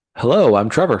Hello, I'm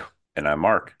Trevor, And I'm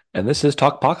Mark. and this is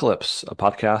Talk Apocalypse, a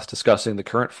podcast discussing the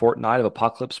current fortnight of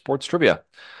Apocalypse sports trivia.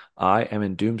 I am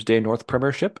in Doomsday North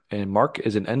Premiership, and Mark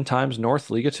is in End Times North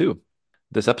Liga 2.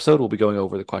 This episode will be going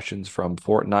over the questions from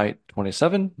Fortnight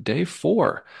 27, Day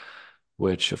 4,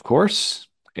 which, of course,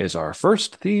 is our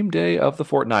first theme day of the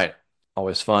fortnight.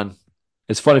 Always fun.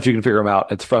 It's fun if you can figure them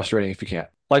out. It's frustrating if you can't.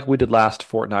 Like we did last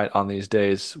fortnight on these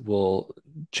days, we'll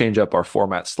change up our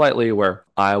format slightly where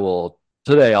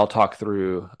today I'll talk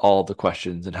through all the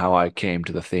questions and how I came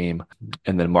to the theme,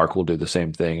 and then Mark will do the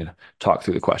same thing and talk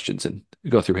through the questions and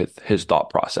go through his thought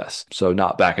process. So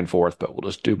not back and forth, but we'll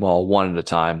just do them all one at a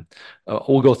time.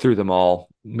 We'll go through them all,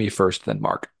 me first, then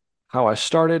Mark. How I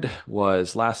started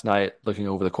was last night looking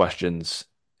over the questions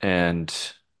and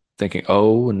thinking,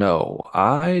 oh no,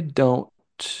 I don't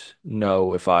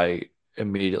know if I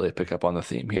immediately pick up on the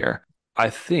theme here. I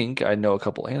think I know a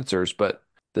couple answers, but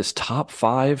this top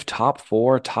five, top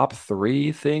four, top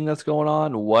three thing that's going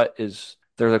on,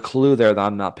 there's a clue there that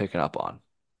I'm not picking up on.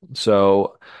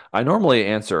 So I normally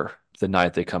answer the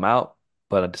night they come out,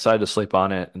 but I decided to sleep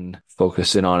on it and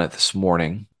focus in on it this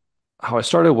morning. How I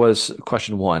started was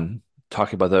question one,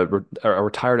 talking about a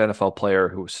retired NFL player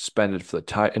who was suspended for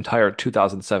the entire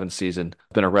 2007 season,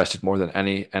 been arrested more than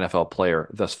any NFL player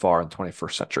thus far in the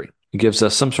 21st century. It gives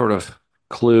us some sort of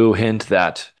clue, hint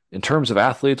that in terms of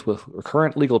athletes with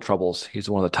recurrent legal troubles, he's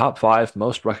one of the top five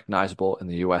most recognizable in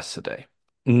the U.S. today.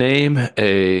 Name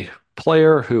a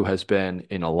player who has been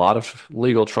in a lot of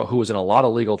legal trouble, who was in a lot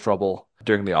of legal trouble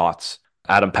during the aughts.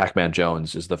 Adam Pac-Man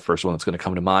Jones is the first one that's going to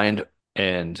come to mind.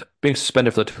 And being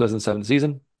suspended for the 2007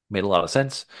 season made a lot of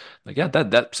sense. Like, yeah,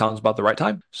 that sounds about the right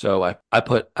time. So I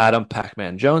put Adam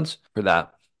Pac-Man Jones for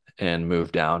that and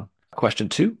moved down. Question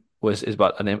two is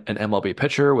about an MLB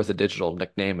pitcher with a digital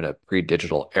nickname in a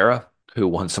pre-digital era who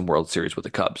won some World Series with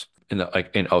the Cubs in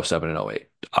 '07 and '08.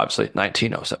 Obviously,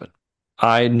 1907.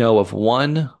 I know of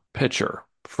one pitcher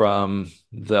from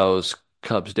those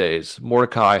Cubs days,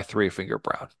 Mordecai Three Finger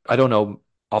Brown. I don't know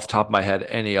off the top of my head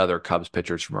any other Cubs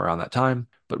pitchers from around that time,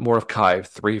 but Mordecai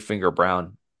Three Finger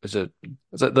Brown the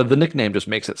nickname just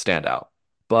makes it stand out.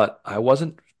 But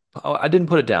I didn't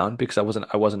put it down because I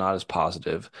was not as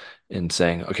positive in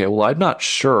saying, okay, well, I'm not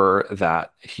sure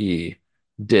that he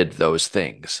did those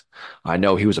things. I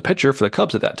know he was a pitcher for the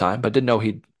Cubs at that time, but didn't know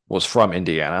he was from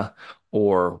Indiana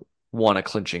or won a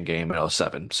clinching game in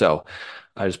 '07. So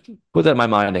I just put that in my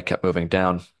mind and kept moving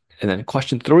down. And then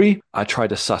question three, I tried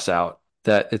to suss out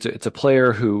that it's a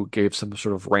player who gave some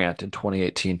sort of rant in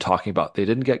 2018 talking about they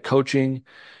didn't get coaching.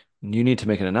 You need to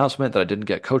make an announcement that I didn't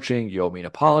get coaching. You owe me an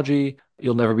apology.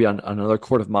 You'll never be on another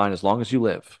court of mine as long as you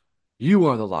live. You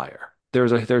are the liar.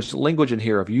 There's language in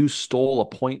here of you stole a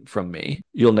point from me.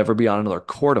 You'll never be on another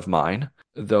court of mine.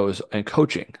 Those and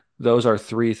coaching. Those are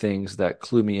three things that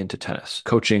clue me into tennis.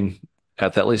 Coaching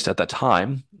at least at that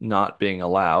time, not being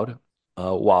allowed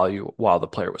while the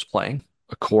player was playing.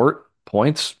 A court,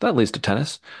 points, that leads to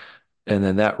tennis. And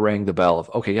then that rang the bell of,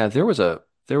 okay, yeah, there was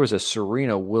a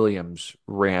Serena Williams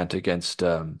rant against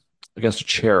a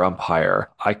chair umpire.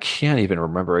 I can't even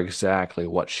remember exactly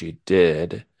what she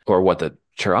did or what the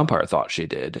chair umpire thought she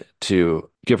did to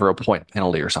give her a point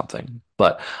penalty or something.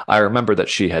 But I remember that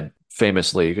she had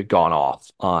famously gone off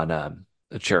on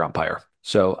a chair umpire.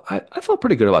 So I felt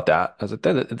pretty good about that. I was like,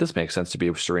 this makes sense to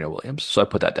be Serena Williams. So I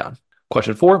put that down.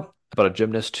 Question four, about a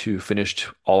gymnast who finished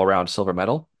all around silver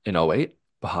medal in '08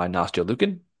 behind Nastya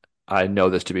Lukin. I know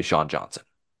this to be Shawn Johnson.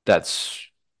 That's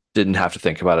didn't have to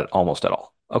think about it almost at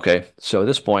all. Okay, so at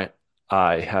this point,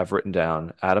 I have written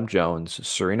down Adam Jones,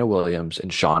 Serena Williams,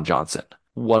 and Shawn Johnson.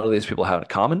 What do these people have in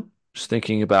common? Just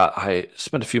thinking about, I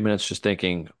spent a few minutes just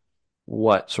thinking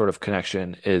what sort of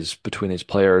connection is between these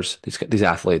players, these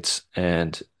athletes,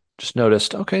 and just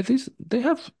noticed, okay, they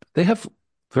have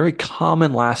very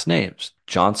common last names.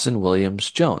 Johnson,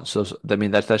 Williams, Jones. So I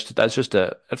mean that's just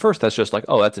at first that's just like,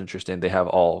 oh, that's interesting. They have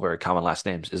all very common last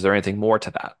names. Is there anything more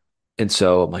to that? And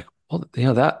so I'm like, well,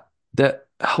 that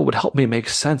would help me make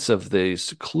sense of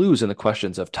these clues in the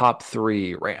questions of top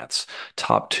three rants,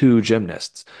 top two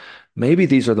gymnasts. Maybe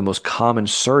these are the most common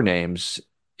surnames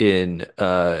in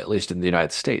at least in the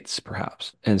United States,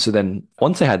 perhaps. And so then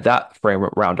once I had that frame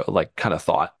around, like kind of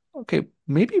thought, okay,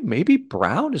 maybe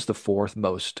Brown is the fourth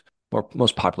most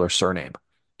popular surname.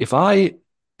 If I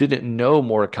didn't know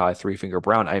Mordecai Three Finger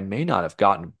Brown, I may not have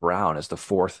gotten Brown as the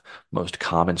fourth most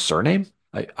common surname.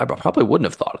 I probably wouldn't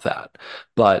have thought of that.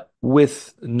 But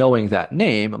with knowing that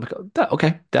name, I'm like, oh,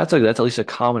 okay, that's at least a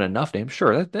common enough name.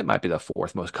 Sure, that might be the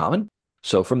fourth most common.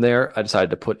 So from there, I decided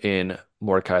to put in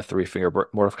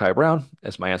Mordecai Brown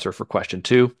as my answer for question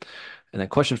two. And then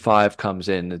question five comes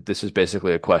in. This is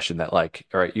basically a question that, like,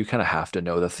 all right, you kind of have to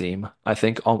know the theme, I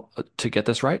think, to get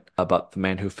this right, about the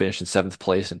man who finished in seventh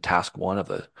place in task one of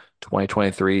the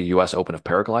 2023 U.S. Open of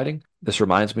paragliding. This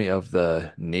reminds me of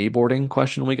the kneeboarding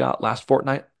question we got last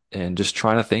fortnight, and just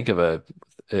trying to think of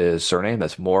a surname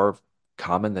that's more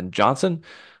common than Johnson.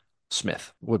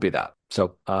 Smith would be that.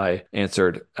 So I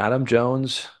answered Adam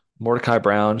Jones, Mordecai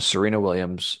Brown, Serena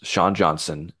Williams, Sean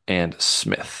Johnson, and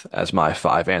Smith as my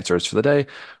five answers for the day,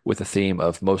 with a theme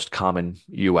of most common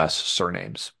U.S.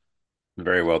 surnames.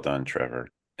 Very well done, Trevor.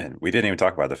 And we didn't even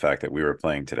talk about the fact that we were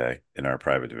playing today in our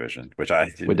private division, which I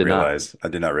We didn't did not. realize. I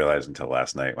did not realize until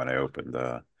last night when I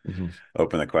Mhm.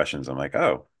 opened the questions. I'm like,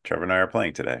 oh, Trevor and I are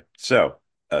playing today. So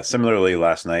similarly,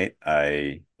 last night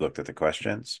I looked at the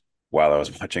questions while I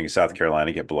was watching South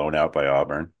Carolina get blown out by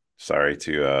Auburn. Sorry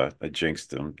to I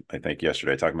jinxed them. I think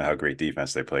yesterday talking about how great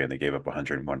defense they play, and they gave up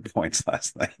 101 points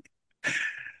last night.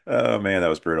 Oh man, that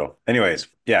was brutal. Anyways,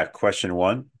 yeah, question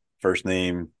one. First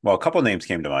name, well, a couple names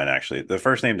came to mind actually. The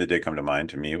first name that did come to mind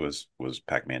to me was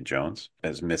Pac-Man Jones,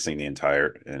 as missing an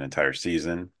entire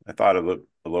season. I thought a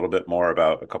little bit more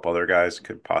about a couple other guys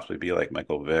could possibly be like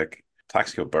Michael Vick.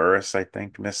 Plaxico Burress, I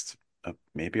think, missed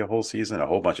maybe a whole season, a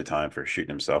whole bunch of time for shooting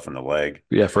himself in the leg.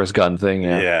 Yeah, for his gun thing.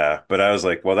 Yeah. Yeah, but I was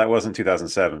like, well, that wasn't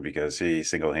 2007 because he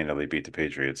single-handedly beat the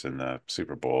Patriots in the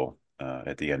Super Bowl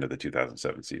at the end of the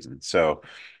 2007 season. So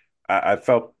I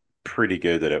felt pretty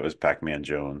good that it was Pac-Man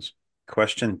Jones.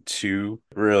 Question two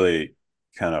really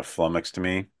kind of flummoxed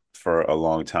me for a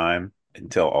long time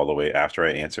until all the way after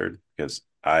I answered because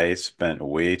I spent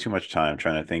way too much time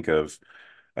trying to think of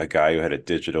a guy who had a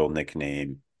digital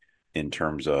nickname in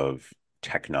terms of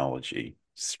technology,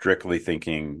 strictly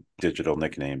thinking digital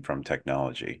nickname from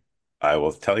technology. I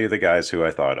will tell you the guys who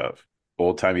I thought of.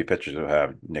 Old timey pitchers who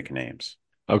have nicknames.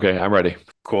 Okay, I'm ready.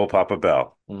 Cool Papa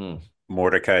Bell, Mm.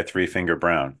 Mordecai Three Finger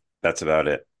Brown. That's about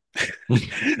it.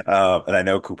 And I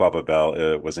know Kupapa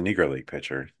Bell was a Negro League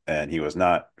pitcher, and he was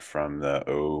not from the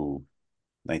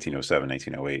 1907,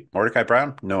 1908. Mordecai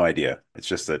Brown, no idea. It's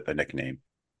just a nickname.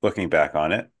 Looking back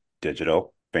on it,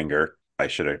 digital finger. I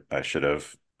should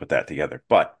have put that together.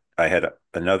 But I had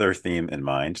another theme in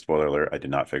mind. Spoiler alert: I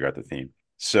did not figure out the theme.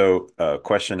 So,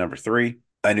 question number three.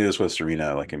 I knew this was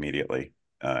Serena like immediately.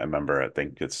 I remember. I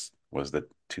think it's was the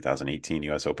 2018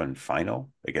 U.S. Open final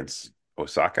against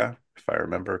Osaka, if I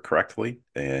remember correctly.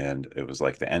 And it was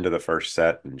like the end of the first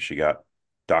set, and she got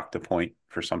docked a point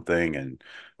for something, and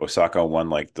Osaka won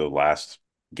like the last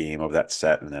game of that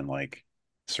set, and then like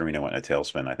Serena went in a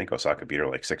tailspin. I think Osaka beat her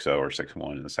like 6-0 or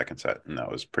 6-1 in the second set, and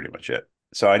that was pretty much it.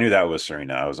 So I knew that was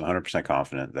Serena. I was 100%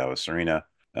 confident that was Serena.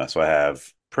 So I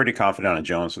have pretty confident on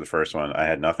Jones for the first one. I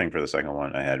had nothing for the second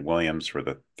one. I had Williams for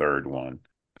the third one.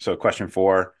 So question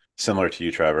four, similar to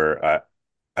you, Trevor.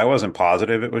 I wasn't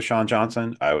positive it was Sean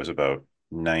Johnson. I was about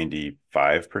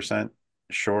 95%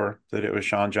 sure that it was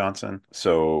Sean Johnson.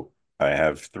 So I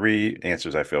have three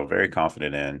answers I feel very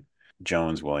confident in: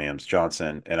 Jones, Williams,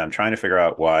 Johnson. And I'm trying to figure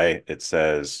out why it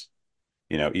says,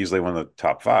 easily one of the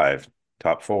top five,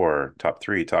 top four, top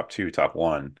three, top two, top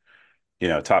one,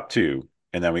 top two.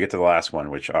 And then we get to the last one,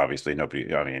 which obviously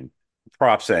nobody, I mean,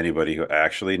 props to anybody who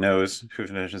actually knows who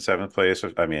finished in seventh place.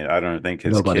 I mean, I don't think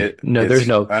Nobody. No, there's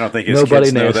I don't think his nobody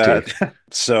kids know named that. Steve.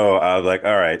 So I was like,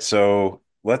 all right, so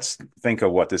let's think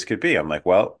of what this could be. I'm like,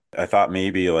 well, I thought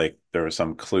maybe like there was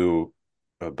some clue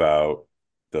about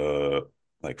the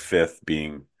like fifth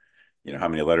being, how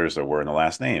many letters there were in the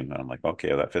last name. And I'm like, okay,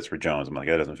 well, that fits for Jones. I'm like,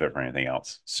 that doesn't fit for anything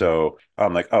else. So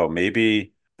I'm like, oh,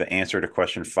 maybe the answer to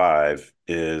question five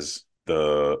is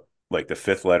the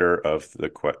fifth letter of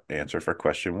the answer for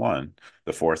question one,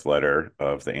 the fourth letter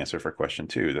of the answer for question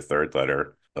two, the third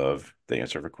letter of the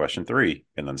answer for question three,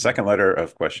 and then the second letter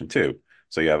of question two.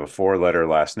 So you have a four-letter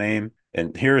last name.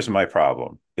 And here's my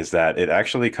problem is that it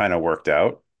actually kind of worked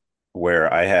out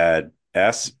where I had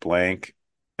S blank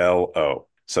LO.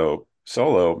 So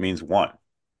solo means one.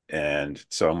 And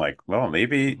so I'm like, well,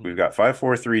 maybe Mhm. we've got 5,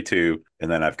 4, 3, 2, and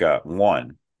then I've got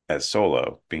one as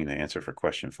solo being the answer for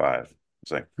question five.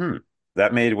 It's like,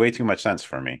 that made way too much sense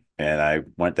for me. And I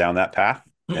went down that path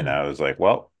and I was like,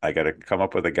 well, I got to come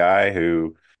up with a guy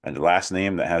who, and the last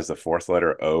name that has the fourth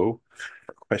letter O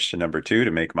for question number two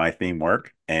to make my theme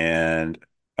work. And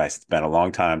I spent a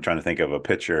long time trying to think of a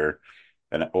pitcher,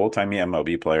 an old timey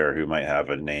MLB player who might have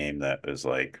a name that is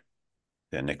like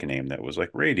a nickname that was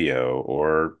like radio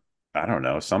or I don't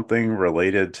know, something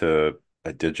related to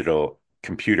a digital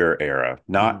computer era.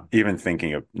 Not Mhm. even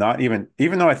thinking of, not even,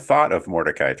 even though I thought of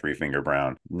Mordecai Three Finger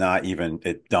Brown, not even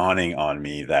it dawning on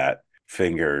me that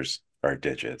fingers are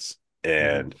digits Mhm.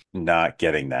 and not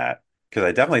getting that. because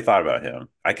I definitely thought about him.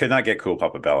 I could not get Cool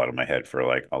Papa Bell out of my head for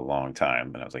like a long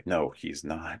time. And I was like, no, he's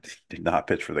not. He did not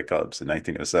pitch for the Cubs in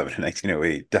 1907 and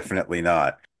 1908. Definitely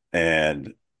not.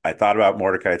 And I thought about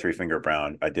Mordecai Three Finger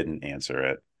Brown. I didn't answer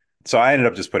it. So I ended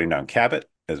up just putting down Cabot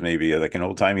as maybe like an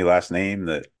old timey last name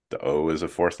that the O is a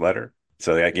fourth letter.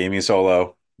 So that gave me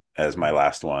Solo as my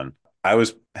last one. I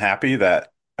was happy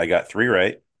that I got three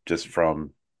right just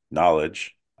from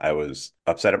knowledge. I was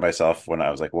upset at myself when I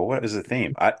was like, well, what is the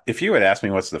theme? If you had asked me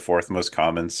what's the fourth most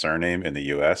common surname in the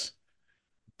US,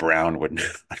 Brown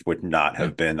would not Yeah.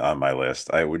 have been on my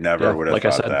list. I would never Yeah. would have Like I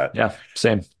thought said, that. yeah,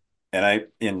 same. And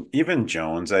in even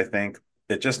Jones, I think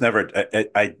it just never,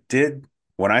 I did,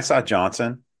 when I saw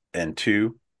Johnson and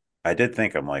two, I did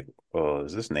think, I'm like, well,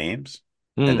 is this names?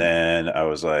 And Mm, then I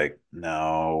was like,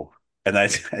 no. And I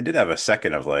did have a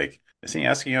second of like, is he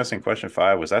asking us in question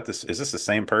five? Was that this? Is this the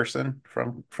same person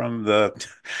from the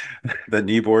the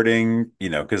kneeboarding?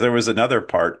 Because there was another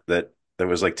part that there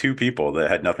was like two people that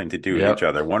had nothing to do with each yep.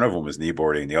 other. One of them was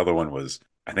kneeboarding, the other one was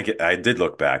I did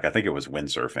look back. I think it was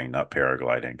windsurfing, not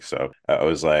paragliding. So I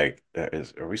was like,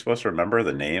 are we supposed to remember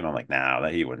the name? I'm like, nah,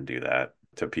 that he wouldn't do that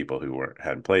to people who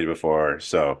hadn't played before.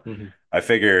 So Mhm. I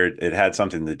figured it had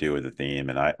something to do with the theme,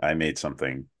 and I made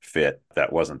something fit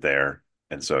that wasn't there.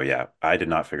 And so, yeah, I did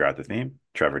not figure out the theme.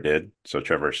 Trevor did. So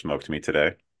Trevor smoked me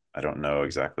today. I don't know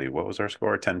exactly what was our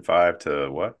score, 10-5 to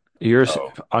what? Yours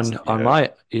Oh, on yeah.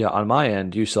 my yeah, on my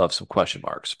end, you still have some question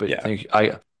marks, but Yeah.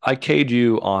 I K'd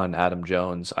you on Adam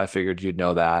Jones. I figured you'd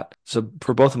know that. So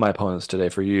for both of my opponents today,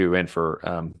 for you and for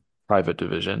private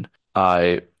division,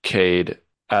 I K'd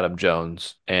Adam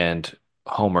Jones and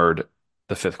homered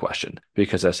the fifth question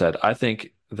because I said I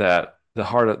think that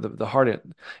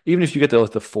even if you get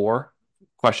the four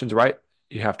questions right,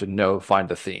 you have to find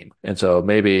the theme. And so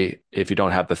maybe if you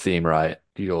don't have the theme right,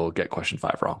 you'll get question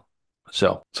five wrong.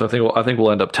 So I think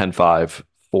we'll end up 10-5,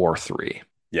 4-3.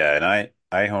 Yeah, and I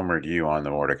homered you on the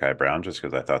Mordecai Brown just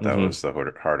because I thought that Mm-hmm. was the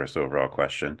hardest overall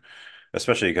question,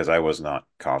 especially because I was not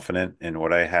confident in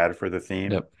what I had for the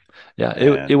theme. Yep. Yeah,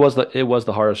 it And was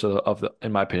the hardest of the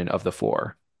in my opinion of the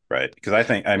four right, because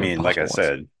I mean, like I possible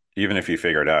ones. said, even if you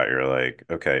figure it out, you're like,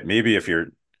 okay, maybe if you're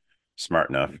smart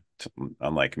enough,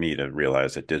 unlike me, to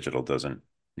realize that digital doesn't,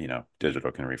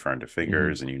 digital can refer to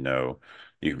Hmm. figures, and you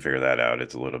can figure that out.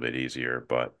 It's a little bit easier,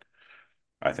 but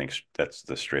I think that's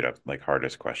the straight up like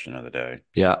hardest question of the day.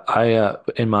 Yeah, I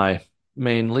in my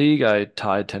main league I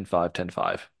tied 10-5,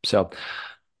 10-5. So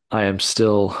I am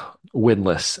still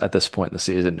winless at this point in the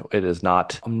season.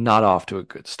 I'm not off to a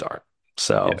good start.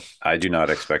 Yeah, So, I do not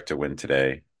expect to win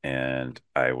today, and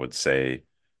I would say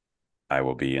I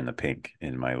will be in the pink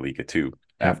in my Liga 2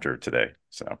 yeah, after today.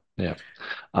 So, yeah.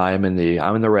 I'm in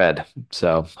the red.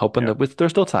 So hoping yeah. that with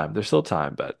there's still time. There's still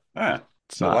time, but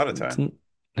it's Still a lot not of it's time.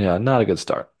 yeah, not a good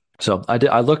start. So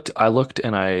I looked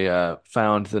and I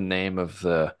found the name of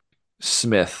the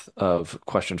Smith of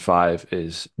question five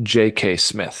is J.K.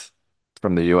 Smith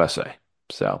from the USA.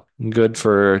 So good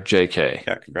for J.K.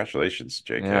 Yeah, congratulations,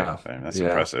 JK. Yeah, I mean, that's yeah.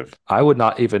 impressive. I would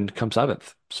not even come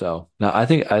seventh. So now I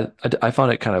think I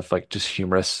found it kind of like just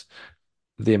humorous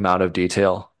the amount of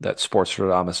detail that Sports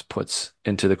puts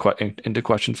into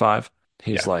question five.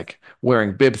 He's Yeah. like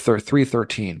wearing bib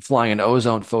 313, flying an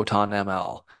ozone photon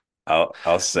ML.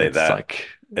 I'll say It's that like,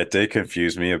 it did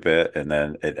confuse me a bit, and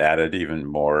then it added even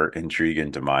more intrigue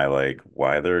into my like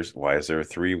why is there a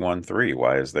 313?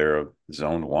 Why is there a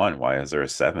zone one? Why is there a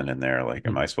seven in there? Like,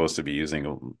 am I mhm, supposed to be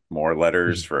using more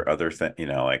letters mhm, for other things?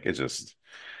 Like it just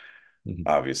mhm.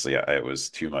 obviously it was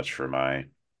too much for my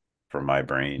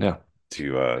brain Yeah.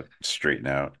 to straighten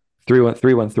out.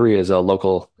 313 is a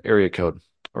local area code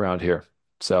around here.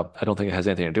 So I don't think it has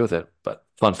anything to do with it. But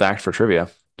fun fact for trivia,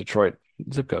 Detroit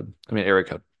zip code. I mean area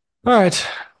code. All right.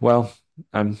 Well,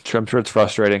 I'm sure it's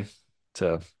frustrating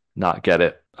to not get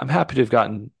it. I'm happy to have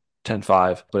gotten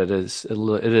 10-5, but it is a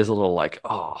little like,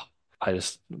 oh, I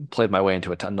just played my way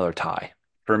into another tie.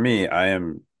 For me, I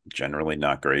am generally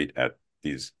not great at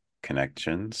these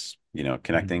connections, Mhm.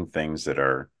 connecting things that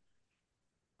are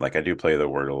like I do play the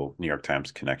Wordle New York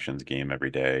Times connections game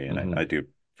every day, and I Hmm. do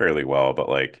fairly well, but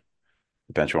like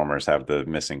benchwarmers have the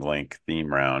missing link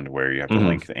theme round where you have to Hmm.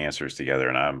 link the answers together,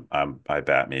 and I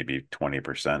bat maybe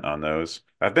 20% on those.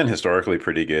 I've been historically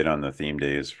pretty good on the theme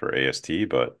days for AST,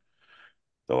 but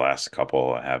the last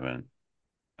couple I haven't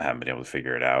been able to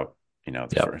figure it out. The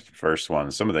Yep. first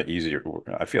one, some of the easier,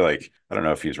 I feel like, I don't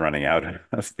know if he's running out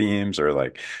of themes or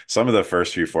like some of the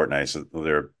first few Fortnights,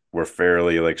 were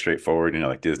fairly like straightforward,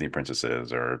 like Disney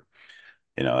princesses or,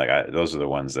 like those are the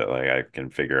ones that like I can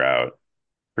figure out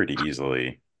pretty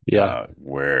easily. Yeah.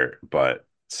 But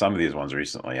some of these ones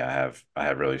recently I have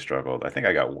really struggled. I think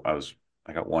I was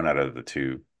I got one out of the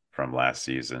two from last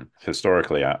season.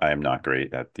 Historically, I am not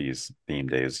great at these theme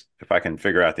days. If I can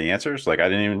figure out the answers, like I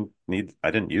didn't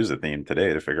use the theme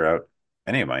today to figure out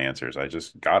any of my answers. I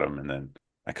just got them and then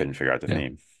I couldn't figure out the Yeah.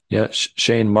 theme. Yeah,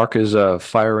 Shane, Mark is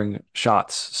firing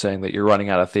shots saying that you're running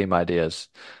out of theme ideas.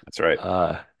 That's right.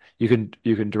 Uh, you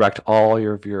can direct all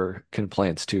of your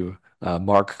complaints to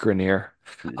Mark Grenier.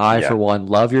 I, for Yeah. one,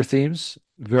 love your themes.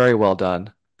 Very well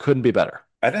done. Couldn't be better.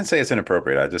 I didn't say it's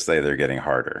inappropriate. I just say they're getting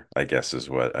harder, I guess is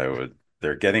what I would.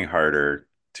 They're getting harder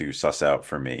to suss out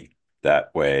for me.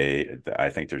 That way, I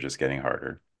think they're just getting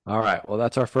harder. All right. Well,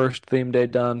 that's our first theme day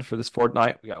done for this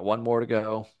fortnight. We got one more to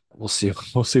go. We'll see.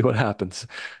 We'll see what happens,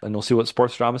 and we'll see what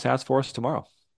Sports Dramas has for us tomorrow.